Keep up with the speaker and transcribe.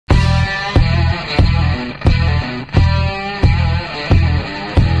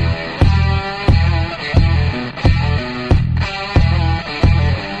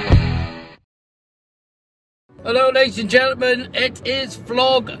Hello ladies and gentlemen, it is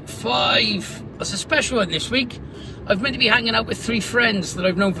vlog 5. It's a special one this week. I've meant to be hanging out with 3 friends that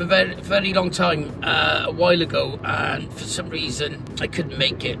I've known for a very long time a while ago, and for some reason I couldn't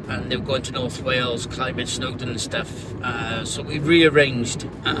make it, and they were going to North Wales, climbing Snowdon and stuff, so we rearranged,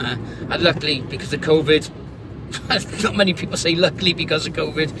 and luckily because of COVID, not many people say luckily because of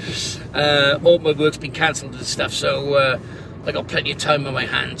COVID, all my work's been cancelled and stuff, so I got plenty of time on my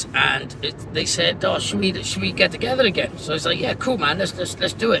hands, and they said, "Oh, should we get together again?" So I was like, "Yeah, cool, man. Let's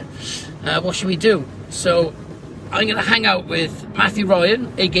do it. What should we do?" So I'm gonna hang out with Matthew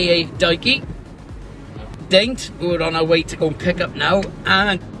Ryan, aka Dikey, Daint, who are on our way to go and pick up now,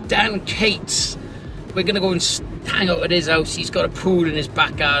 and Dan Cates. We're gonna go and hang out at his house. He's got a pool in his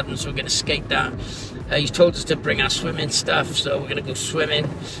back garden, so we're gonna skate that. He's told us to bring our swimming stuff, so we're gonna go swimming.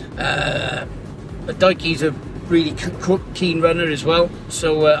 But Dikey's a really keen runner as well,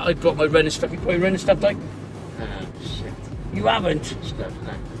 so I brought my running stuff. You brought your running stuff, Dyke? Shit. You haven't?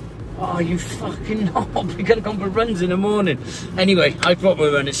 Oh, you fucking knob. You could have gone for runs in the morning. Anyway, I brought my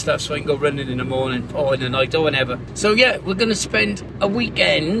running stuff so I can go running in the morning or in the night or whenever. So yeah, we're going to spend a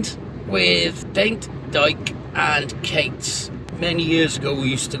weekend with Daint, Dyke and Kate. Many years ago we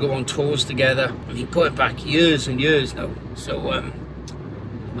used to go on tours together. I mean, going back years and years now. So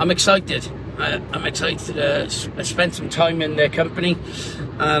I'm excited. I'm excited to spend some time in their company,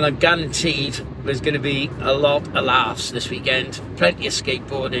 and I'm guaranteed there's going to be a lot of laughs this weekend. Plenty of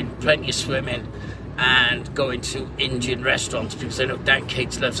skateboarding, plenty of swimming, and going to Indian restaurants, because I know Dan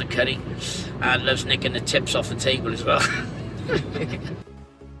Cates loves a curry and loves nicking the tips off the table as well.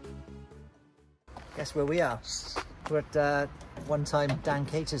 Guess where we are? We're at one time Dan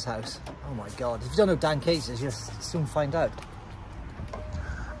Cates' house. Oh my god, if you don't know Dan Cates is, you'll soon find out.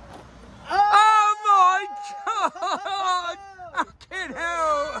 Fucking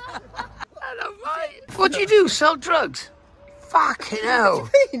hell! Hello, mate. What do you do? Sell drugs? Fucking hell!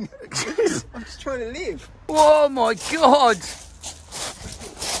 What do you mean? I'm just trying to live. Oh my god!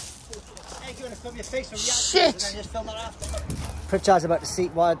 Hey, you want to film your face on shit! And then just film that after? Pritchard's about to see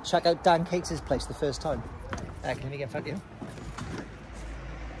why check out Dan Cates' place the first time. Can we get in front of you?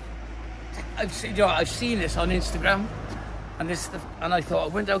 I've seen this on Instagram, and and I thought, I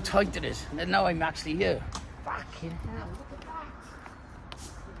wonder how tight it is, and then now I'm actually here. Fucking hell! Look at that!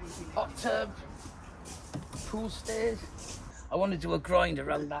 Hot tub, pool stairs. I want to do a grind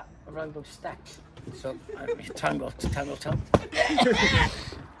around those stacks. So time will tell.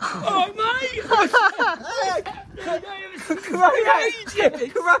 Oh mate!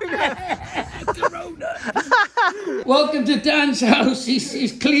 Corona! Welcome to Dan's house.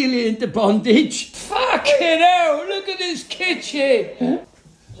 He's clearly into bondage. Fucking hell! Look at this kitchen.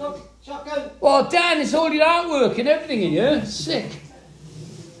 Shotgun. Oh, Dan, it's all your artwork and everything in here. Sick.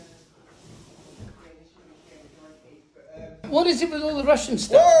 What is it with all the Russian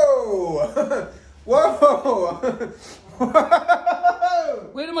stuff? Whoa! Whoa!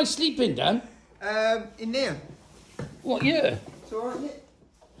 Where am I sleeping, Dan? In there. What year? It's alright, isn't it?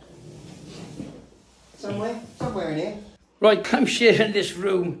 Somewhere in here. Right, I'm sharing this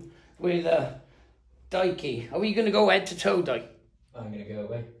room with Dikey. Are you going to go head to toe, Dyke? I'm going to go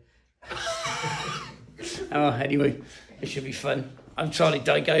away. Oh, anyway, it should be fun. I'm sorry,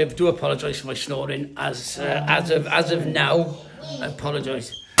 Dyke. I do apologise for my snoring. As of now, I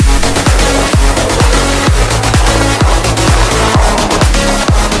apologise.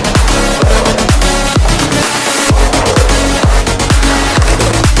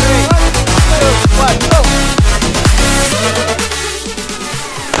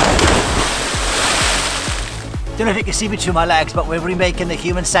 Don't know if you can see between my legs, but we're remaking the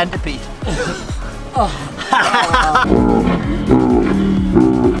human centipede.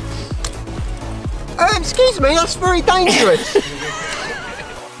 Excuse me, that's very dangerous.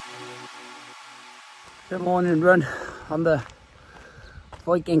 Good morning run on the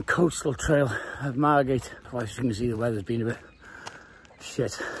Viking coastal trail of Margate. Well, as you can see, the weather's been a bit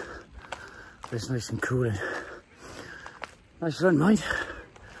shit, but it's nice and cooling. Nice run, mate.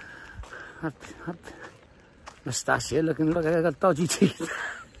 Moustache here, look, I got dodgy teeth.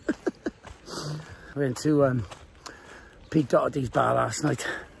 I went to Pete Doherty's bar last night.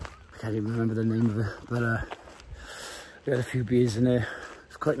 I can't even remember the name of it, but we had a few beers in there.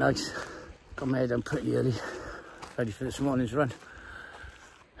 It's quite nice. Got my head down pretty early, ready for this morning's run.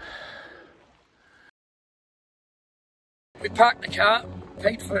 We parked the car,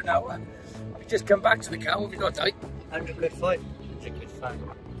 paid for an hour. We just come back to the car. What have we got, Dyke? 100 quid fine. 100 quid fine.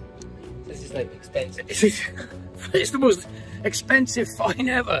 This is like expensive. It's the most expensive fine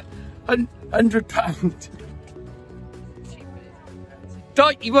ever. £100.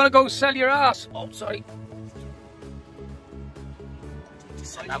 Dyke, you want to go sell your ass? Oh, sorry.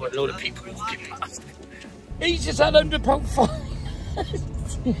 So now a load of people walking past. He's just had £100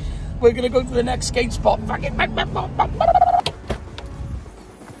 fine. We're gonna go to the next skate spot. Fucking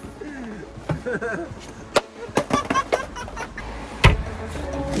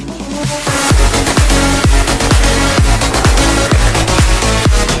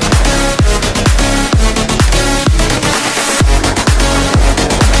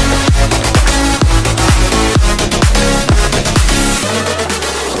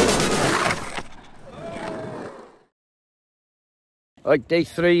Right, day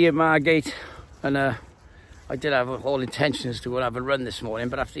 3 in Margate, and I did have all intentions to go and have a run this morning,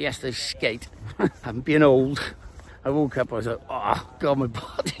 but after yesterday's skate, I'm being old. I woke up, I was like, oh God, my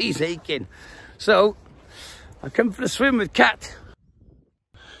body's aching. So, I come for a swim with Kat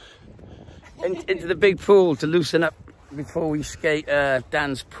into the big pool to loosen up before we skate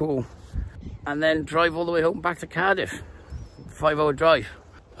Dan's pool, and then drive all the way home back to Cardiff. 5-hour drive.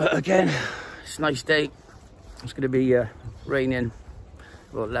 Again, it's a nice day. It's going to be raining.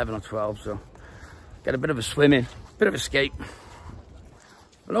 About 11 or 12, so get a bit of a swim in, bit of a skate,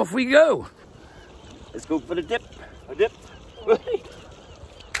 and off we go. Let's go for the dip. A dip.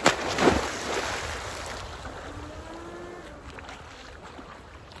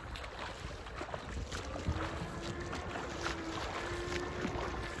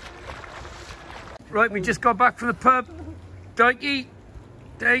 Right, we just got back from the pub. Dikey,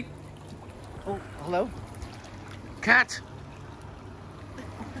 Dave. Oh, hello. Cat.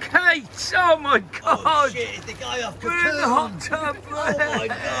 Kate! Oh my God! Oh shit, it's the guy off Cocoon! We're in the hot tub! Oh my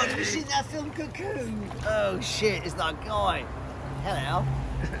God, have you seen that film Cocoon? Oh shit, it's that guy. Hello.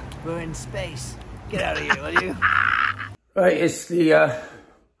 We're in space. Get out of here, will you? Right, it's the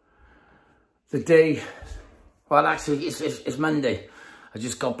day, well actually it's Monday. I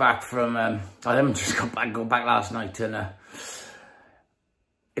just got back from, I haven't just got back last night, and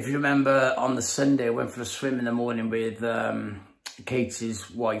if you remember on the Sunday I went for a swim in the morning with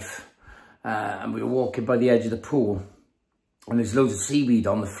Kate's wife, and we were walking by the edge of the pool, and there's loads of seaweed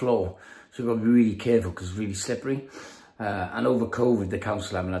on the floor, so we've got to be really careful because it's really slippery, and over COVID the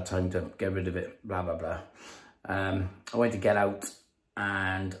council haven't had time to get rid of it, blah blah blah. I went to get out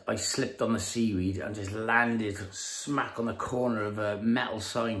and I slipped on the seaweed and just landed smack on the corner of a metal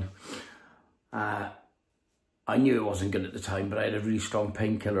sign. I knew it wasn't good at the time, but I had a really strong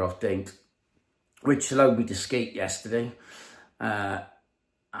painkiller off Daint, which allowed me to skate yesterday. And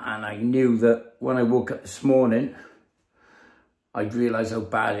I knew that when I woke up this morning, I'd realise how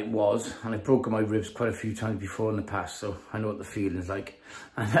bad it was. And I've broken my ribs quite a few times before in the past, so I know what the feeling's like.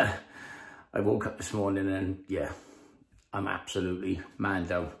 And I woke up this morning and yeah, I'm absolutely man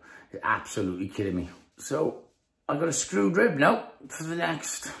down. It's absolutely killing me. So I've got a screwed rib now for the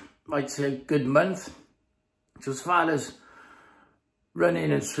next, I'd say, good month. So as far as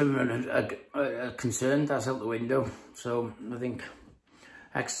running and swimming are concerned, that's out the window. So I think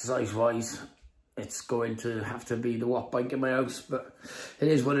exercise-wise, it's going to have to be the watt bike in my house. But it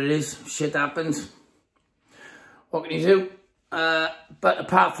is what it is. Shit happens. What can you do? But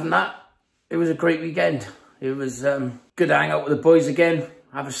apart from that, it was a great weekend. It was good to hang out with the boys again,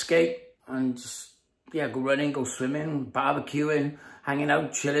 have a skate, and just, yeah, go running, go swimming, barbecuing, hanging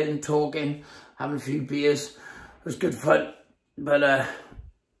out, chilling, talking, having a few beers. It was good fun. But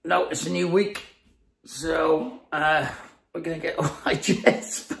no, it's a new week, so we're gonna get. Oh, I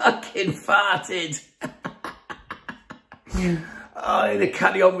just fucking farted. Oh, I'm gonna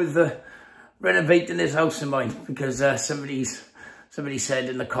carry on with the renovating this house of mine because somebody said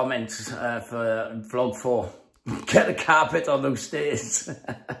in the comments for vlog 4, get a carpet on those stairs.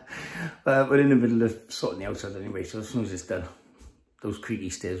 We're in the middle of sorting the outside anyway, so as soon as it's done, those creaky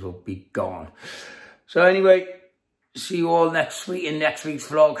stairs will be gone. So anyway, see you all next week in next week's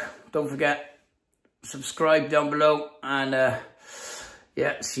vlog. Don't forget, subscribe down below, and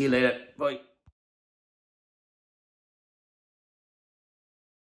yeah, see you later. Bye.